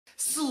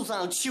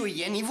Susan ĉiuj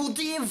jen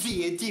evildie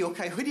via dio,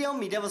 kaj hodiaŭ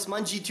mi devas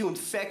manĝi tiun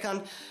fekan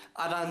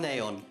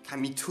araneon, kaj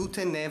mi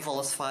tute ne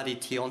volas fari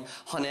tion.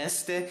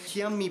 Honeste,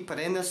 kiam mi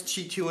prenas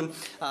ĉi tiun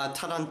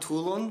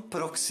tarantulon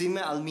proksime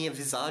al mia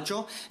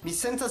vizaĝo, mi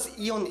sentas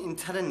ion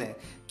interne,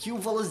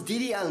 kiu volas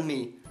diri al mi: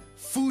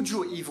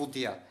 fuĝu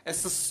evildia,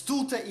 estas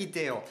stulta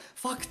ideo.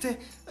 Fakte,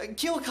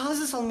 kio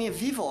okazas al mia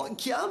vivo?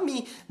 Kiam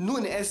mi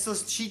nun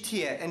estas ĉi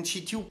tie en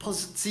ĉi tiu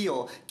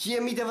pozicio, kie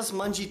mi devas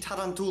manĝi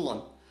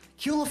tarantulon?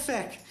 Kio la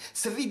fek?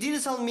 Se vi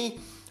diris al mi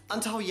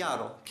antaŭ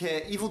jaro,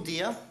 ke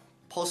evildia,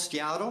 post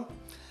jaro,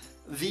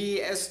 vi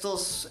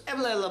estos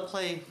eble la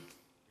plej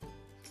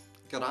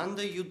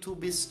granda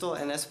YouTubisto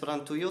en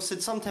Esperantujo,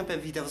 sed samtempe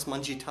vi devas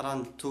manĝi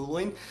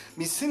tarantulojn,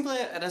 mi simple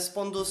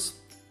respondus: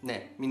 ne,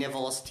 mi ne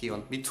volas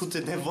tion. Mi tute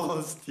ne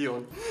volas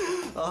tion.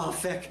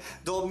 Fek.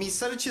 Do, mi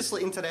serĉis la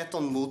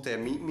interneton multe.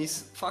 Mi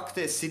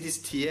fakte sidis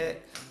tie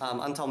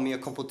antaŭ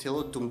mia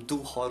komputilo dum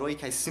 2 horoj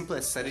kaj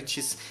simple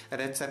serĉis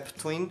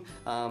receptojn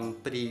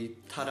pri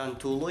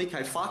tarantuloj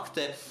kaj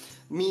fakte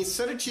mi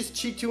serĉis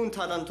ĉi tiun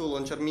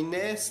tarantulon, ĉar mi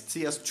ne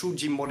scias ĉu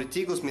ĝi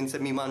mortigos min se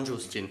mi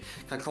manĝus ĝin.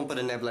 Kaj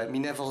kompreneble, mi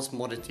ne volas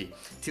morti.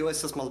 Tio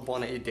estas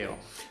malbona ideo.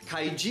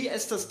 Kaj ĝi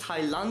estas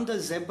tajlanda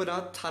zebra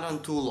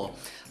tarantulo.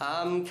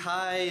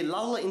 Kaj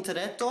laŭ la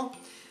interreto,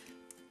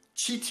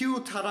 ĉi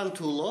tiu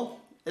tarantulo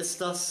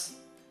estas...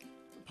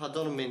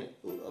 Pardonu min,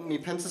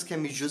 mi pensas ke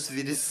mi ĵus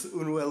vidis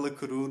unu el la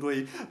kruroj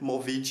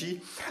moviĝi.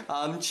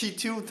 Ĉi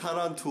tiu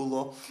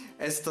tarantulo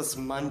estas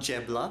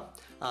manĝebla.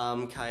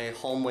 Kai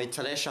homoj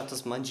tre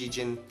ŝatas manĝi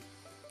ĝin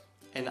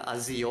en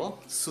Azio,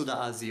 Suda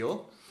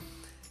Azio.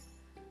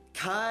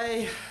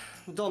 Kai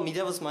do mi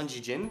devas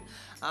manĝi ĝin,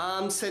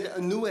 sed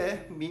unue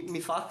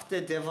mi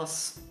fakte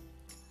devas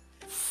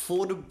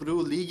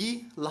forbruligi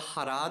la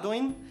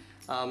haradojn,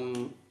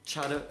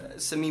 ĉar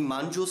se mi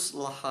manĝus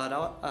la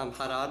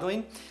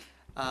haradojn,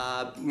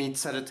 mi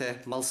certe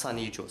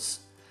malsaniĝos.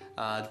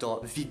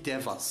 Do vi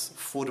devas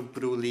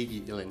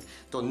forbruligi ilin.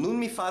 Do nun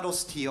mi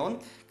faros tion,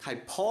 kaj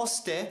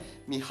poste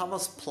mi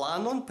havas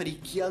planon pri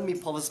kiel mi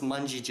povas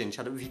manĝi ĝin,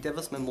 ĉar vi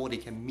devas memori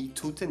ke mi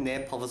tute ne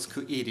povas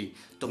kuiri.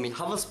 Do mi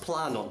havas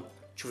planon.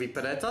 Ĉu vi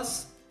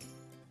pretas?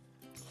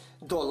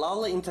 Do laŭ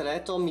la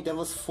interreto mi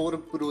devas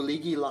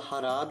forbruligi la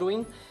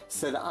haradojn,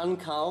 sed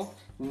ankaŭ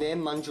ne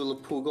manĝu la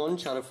pugon,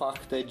 ĉar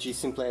fakte ĝi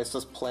simple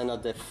estas plena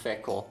de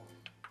feko.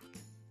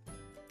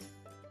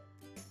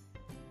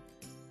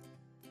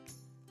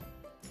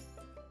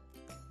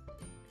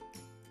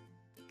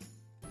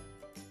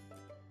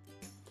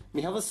 Mi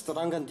havas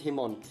strangan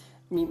timon.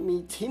 Mi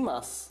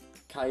timas,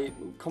 kaj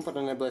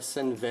kompreneble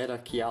sen vera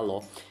kialo,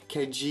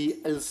 ke ĝi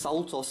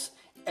elsaltos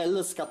el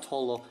la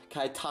skatolo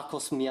kaj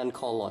takos mian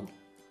kolon.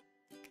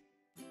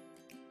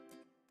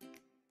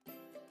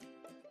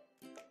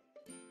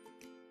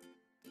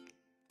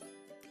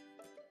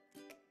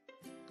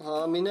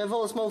 Mi ne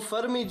volas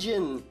malfermi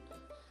ĝin.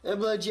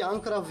 Eble ĝi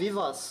ankoraŭ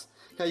vivas,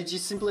 kaj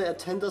ĝi simple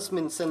atendas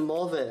min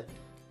senmove.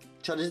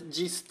 Ĉar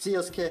ĝi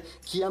scias ke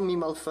kiam mi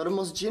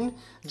malfermos ĝin,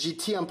 ĝi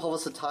tiam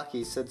povas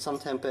ataki, sed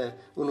samtempe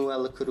unu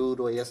el la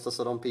kruroj estas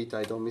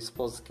rompitaj, do mi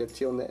supozas ke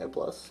tio ne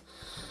eblas.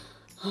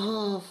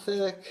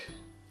 Fek.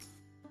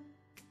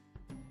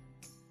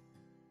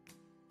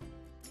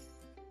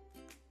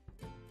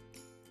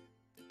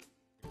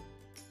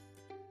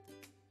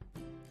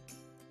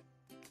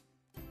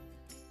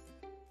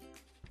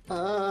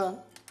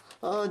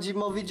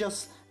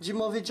 Ĝi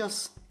moviĝas.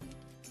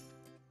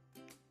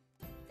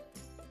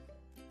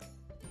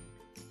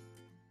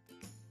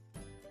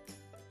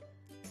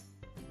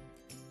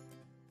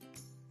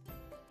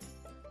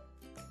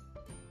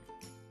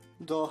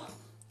 Do,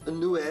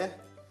 unue,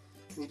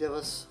 mi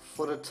devas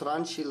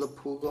fortranĉi la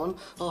pugon.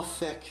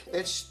 Fek,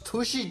 eĉ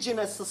tuŝi ĝin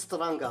estas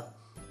stranga.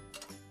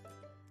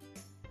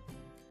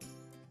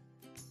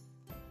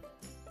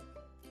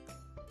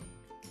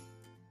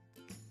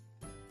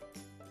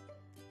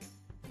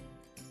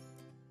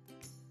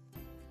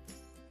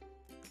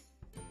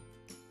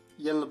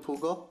 Jen la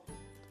pugo.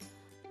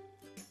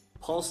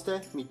 Poste,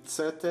 mi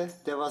certe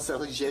devas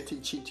elĵeti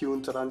ĉi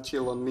tiun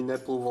tranĉilon. Mi ne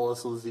plu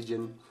volas uzi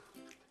ĝin.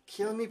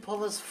 Kiel mi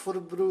povas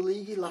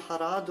forbruligi la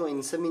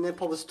haradojn, se mi ne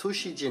povas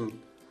tuŝi ĝin?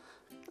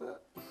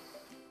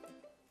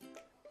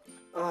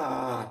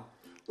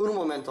 Unu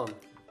momenton.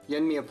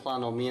 Jen mia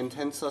plano. Mi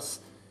intencas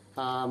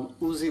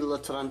uzi la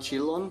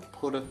tranĉilon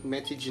por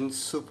meti ĝin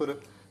super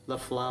la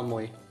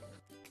flamoj.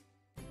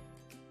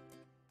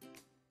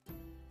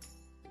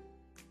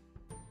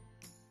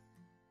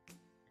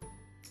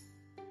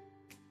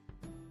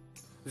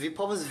 Vi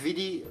povas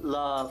vidi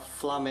la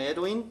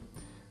flamerojn,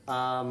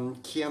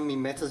 kiam mi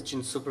metas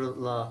ĝin super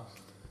la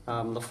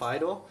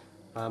fajro,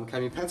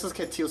 kaj mi pensas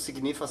ke tio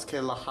signifas ke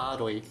la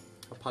haroj,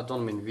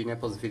 pardon min, vi ne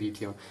povas vidi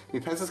tion.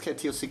 Mi pensas ke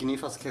tio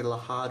signifas ke la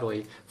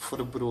haroj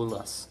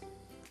forbrulas.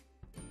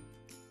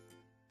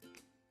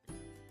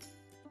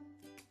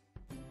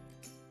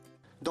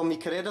 Do mi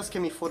kredas ke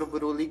mi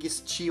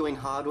forbruligis ĉiujn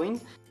harojn.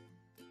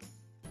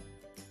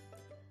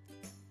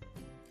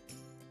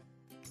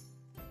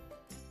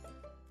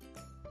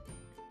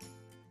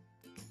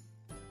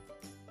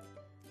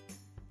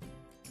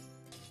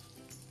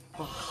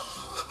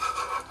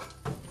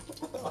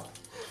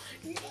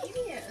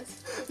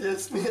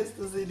 Yes, mi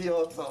estas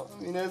idioto.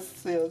 Mi ne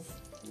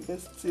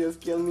scias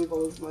kiel mi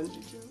volas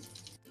manĝi ĝin.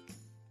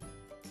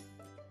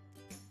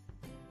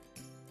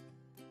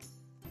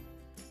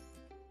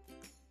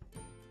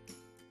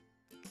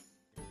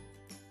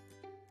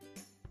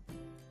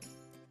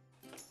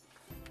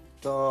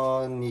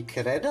 Do ni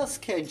kredas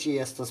ke ĝi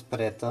estas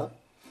preta,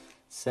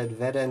 sed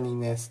vere ni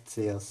ne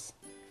scias.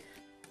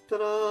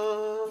 Tada!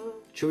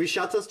 Ĉu vi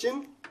ŝatas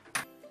ĝin?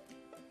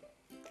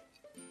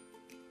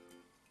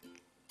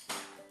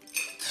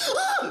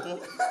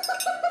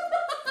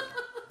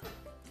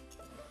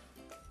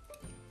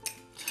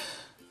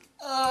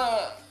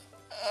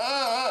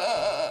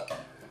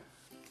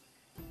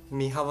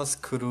 Mi havas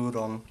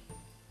kruron.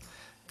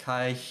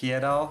 Kaj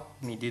hieraŭ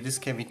mi diris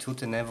ke mi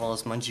tute ne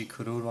volas manĝi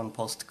kruron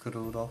post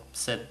kruro,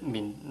 sed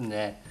mi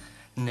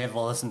ne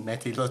volas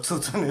meti la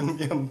tuton en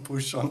mian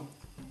buŝon.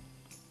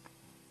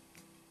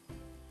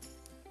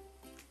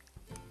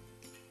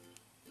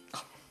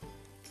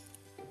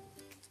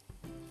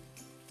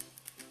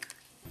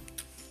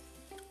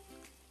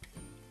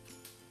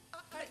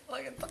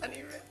 Like a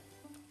tiny bit.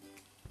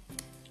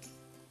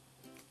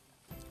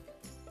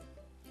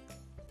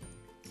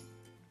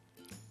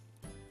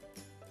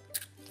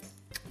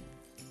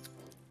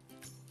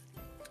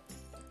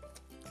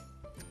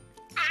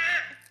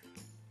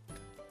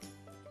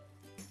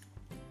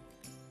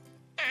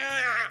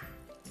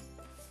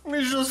 Mi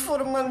ĵus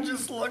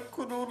formanĝis la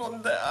kruron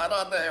de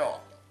Adrieneo.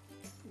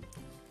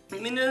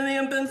 Mi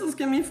neniam pensas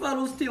ke mi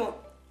farus tion.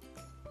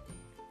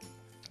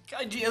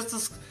 Kaj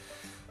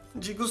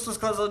ĝi gustas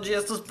kvazaŭ ĝi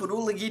estas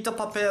bruligita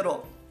papero.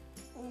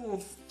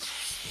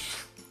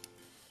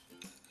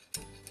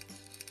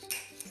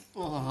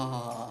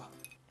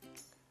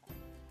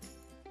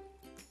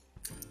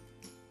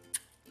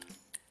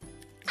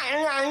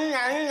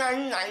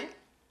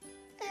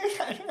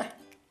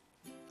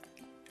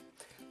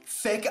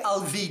 Fek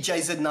al vi,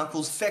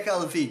 jzknuckles, fek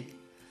al vi.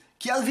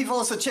 Kial vi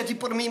volas aĉeti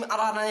por mi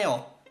Adrieneo?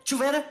 Ĉu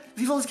vere?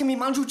 Vi volas ke mi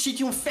manĝu ĉi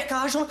tiun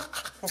fekaĵon?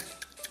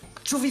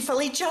 Ĉu vi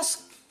feliĉas?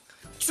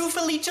 Ĉu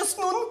feliĉas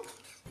nun?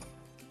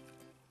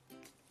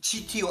 Ĉi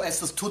tio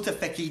estas tute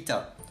fekita.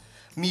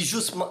 Mi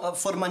ĵus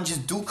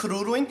formanĝis 2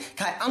 krurojn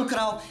kaj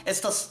ankoraŭ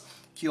estas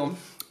kiom?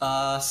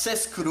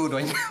 6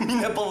 krurojn. Mi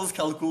ne povas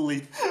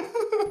kalkuli.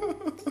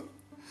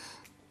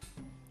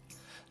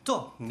 Do,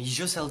 mi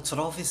ĵus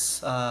eltrovis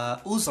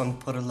uzon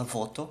por la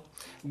voto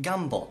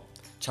gambo,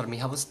 ĉar mi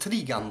havas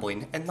 3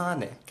 gambojn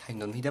enmane, kaj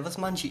nun mi devas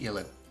manĝi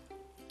ilin.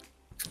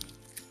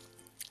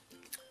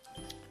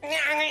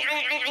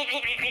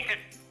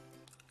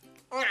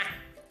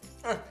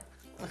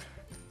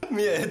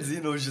 Mia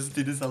edzino ĵus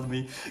diris al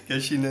mi, ke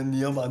ŝi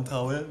neniam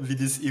antaŭe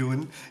vidis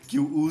iun,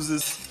 kiu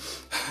uzis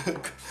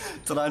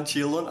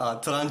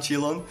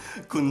tranĉilon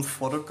kun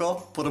forko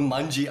por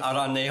manĝi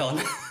Adrieneon.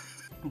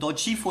 Do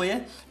ĉi-foje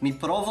mi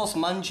provos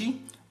manĝi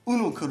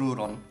 1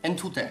 kruron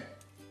entute.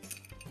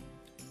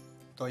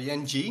 Do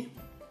jen ĝi,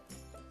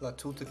 la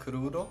tuta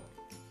kruro.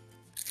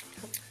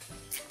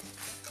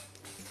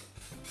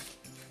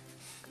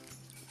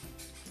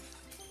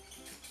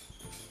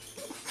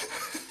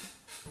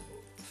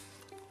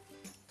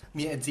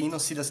 Mia edzino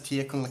sidas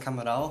tie kun la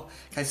kamerao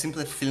kaj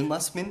simple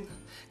filmas min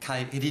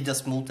kaj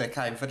ridas multe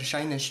kaj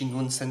verŝajne ŝi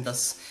nun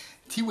sendas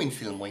tiujn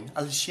filmojn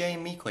al ŝiaj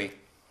amikoj.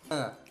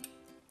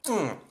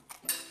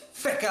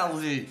 Fek al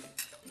vi!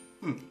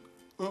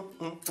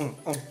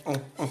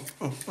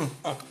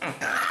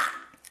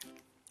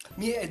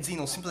 Mia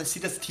edzino simple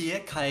sidas tie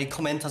kaj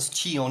komentas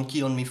ĉion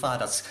kion mi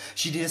faras.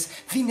 Ŝi diras: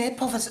 "Vi ne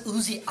povas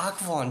uzi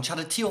akvon,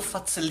 ĉar tio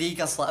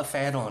faciligas la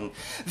aferon.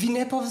 Vi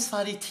ne povas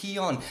fari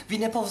tion. Vi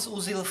ne povas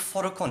uzi la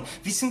forkon.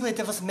 Vi simple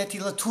devas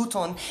meti la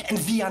tuton en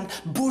vian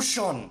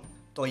buŝon."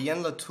 Do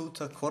jen la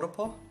tuta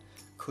korpo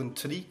kun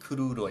 3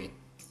 kruroj.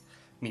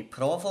 Mi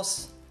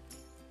provos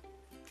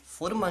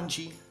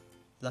formanĝi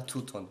la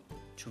tuton.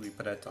 Ĉu vi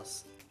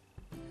pretas?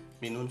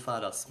 Mi nun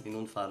faras.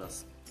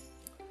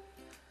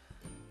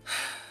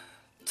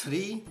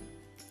 3,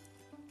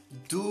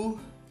 2,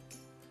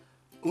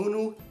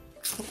 1.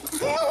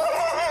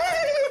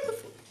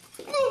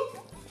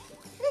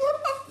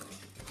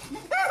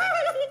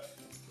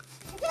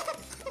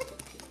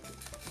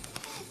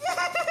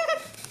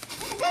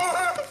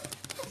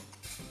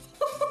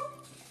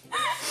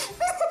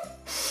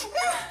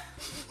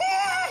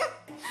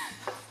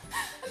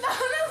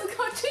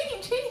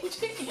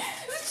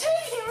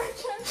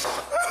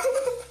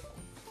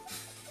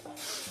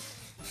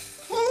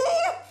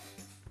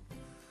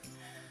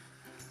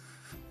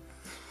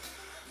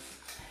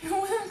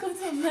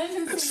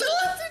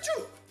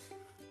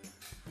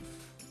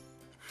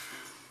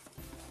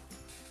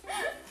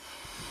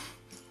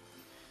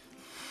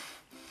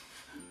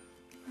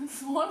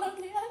 Swallowed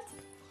yet?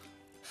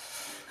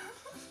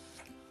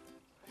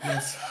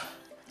 Yes.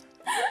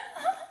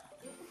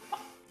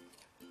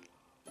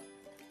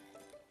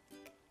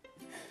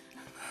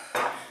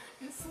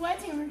 You're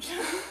sweating,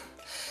 Richard.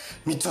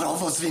 Mi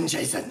trovos vin,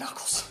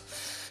 jzknuckles.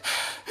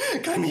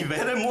 Kaj mi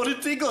vere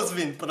mortigos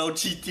vin pro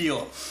ĉi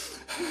tio.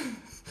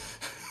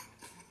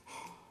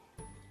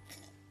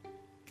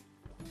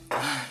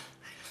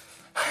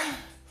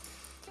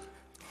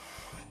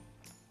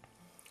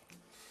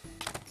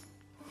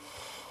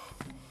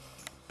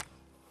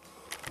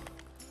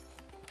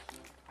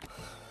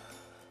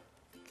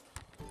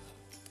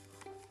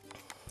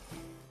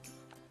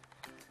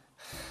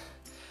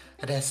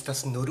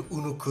 Restas nur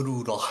unu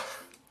kruro.